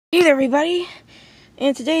Hey there, everybody,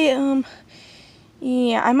 and today,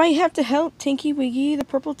 yeah, I might have to help Tinky, Winky, the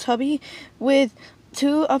purple tubby, with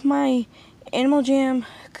two of my Animal Jam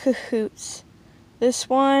cahoots. This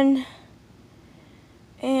one,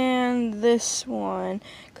 and this one,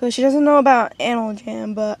 because she doesn't know about Animal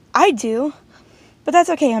Jam, but I do, but that's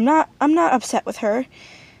okay. I'm not upset with her,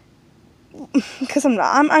 because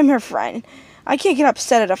I'm her friend. I can't get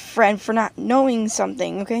upset at a friend for not knowing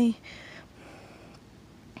something, okay?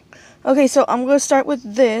 Okay, so I'm going to start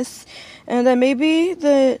with this, and then maybe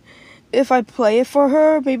if I play it for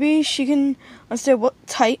her, maybe she can understand what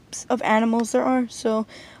types of animals there are, so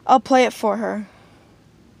I'll play it for her.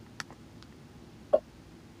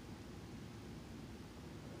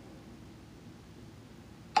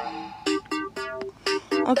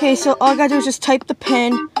 Okay, so all I gotta do is just type the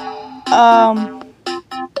pin. Hold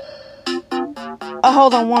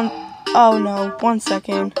on oh no, 1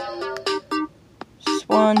 second. Just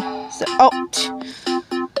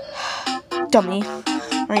dummy.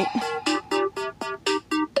 Right.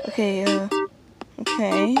 Okay,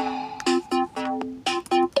 okay.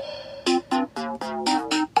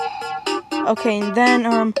 Okay, and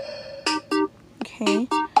then, okay.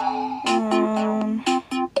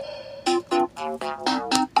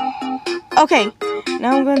 Okay,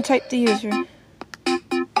 now I'm gonna type the user.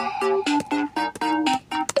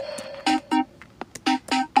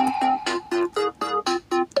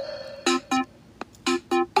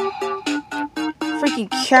 Freaking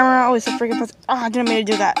camera, always a freaking person. I didn't mean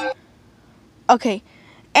to do that. Okay.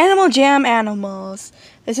 Animal Jam animals.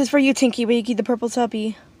 This is for you, Tinky, Winky, the purple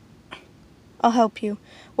tubby. I'll help you.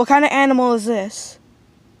 What kind of animal is this?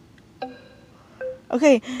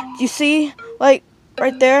 Okay, do you see, like,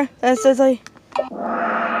 right there? That says, like,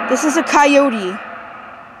 this is a coyote.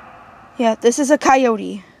 Yeah, this is a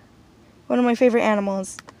coyote. One of my favorite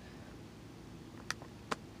animals.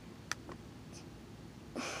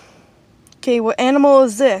 Okay, what animal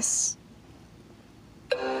is this?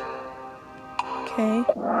 Okay.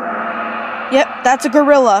 Yep, that's a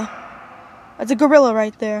gorilla. That's a gorilla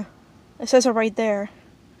right there. It says it right there.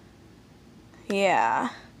 Yeah.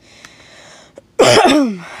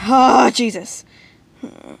 Oh, Jesus.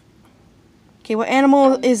 Okay, what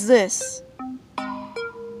animal is this? Yep,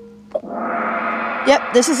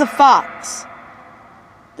 this is a fox.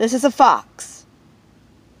 This is a fox.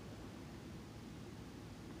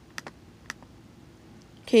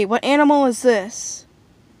 Okay, what animal is this?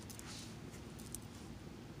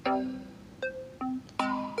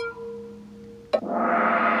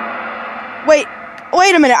 Wait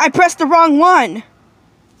a minute, I pressed the wrong one.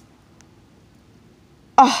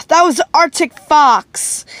 Oh, that was the Arctic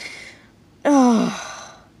fox.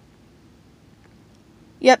 Oh.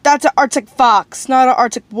 Yep, that's an Arctic fox, not an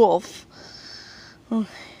Arctic wolf. Oh.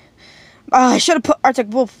 I should have put Arctic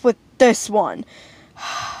wolf with this one.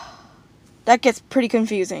 That gets pretty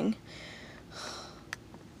confusing.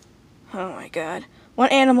 Oh my god.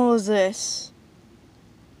 What animal is this?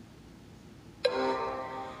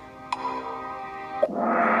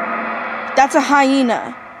 That's a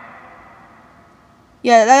hyena.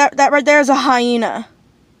 Yeah, that right there is a hyena.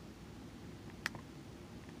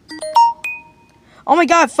 Oh my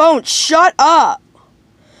god, phone, shut up!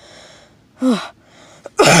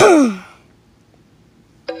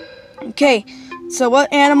 Okay, so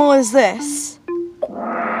what animal is this?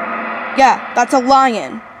 Yeah, that's a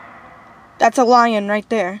lion. That's a lion right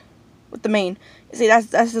there. With the mane. You see,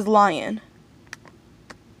 that's his lion.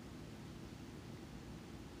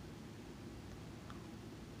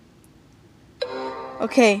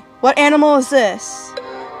 Okay, what animal is this?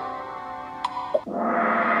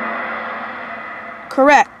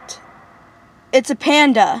 Correct. It's a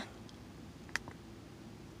panda.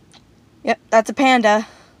 Yep, that's a panda.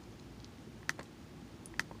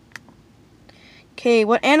 Okay,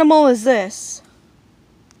 what animal is this?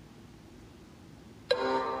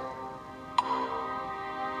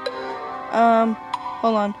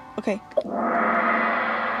 Hold on. Okay.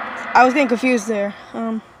 I was getting confused there.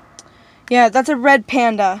 Yeah, that's a red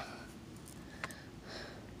panda.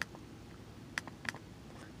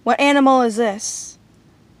 What animal is this?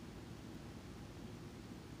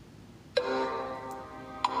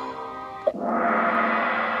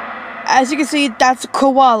 As you can see, that's a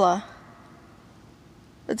koala.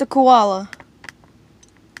 That's a koala.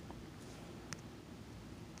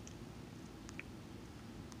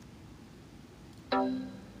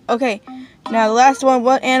 Okay, now the last one,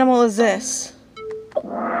 what animal is this?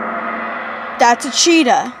 That's a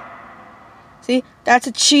cheetah. See, that's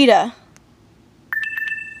a cheetah.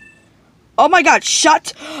 Oh my god,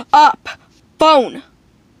 shut up, phone.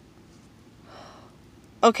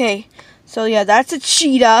 Okay, So yeah, that's a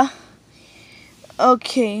cheetah.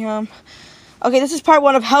 Okay, okay, this is part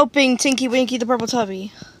 1 of helping Tinky Winky the purple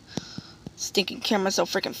tubby. Stinking camera's so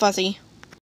freaking fuzzy.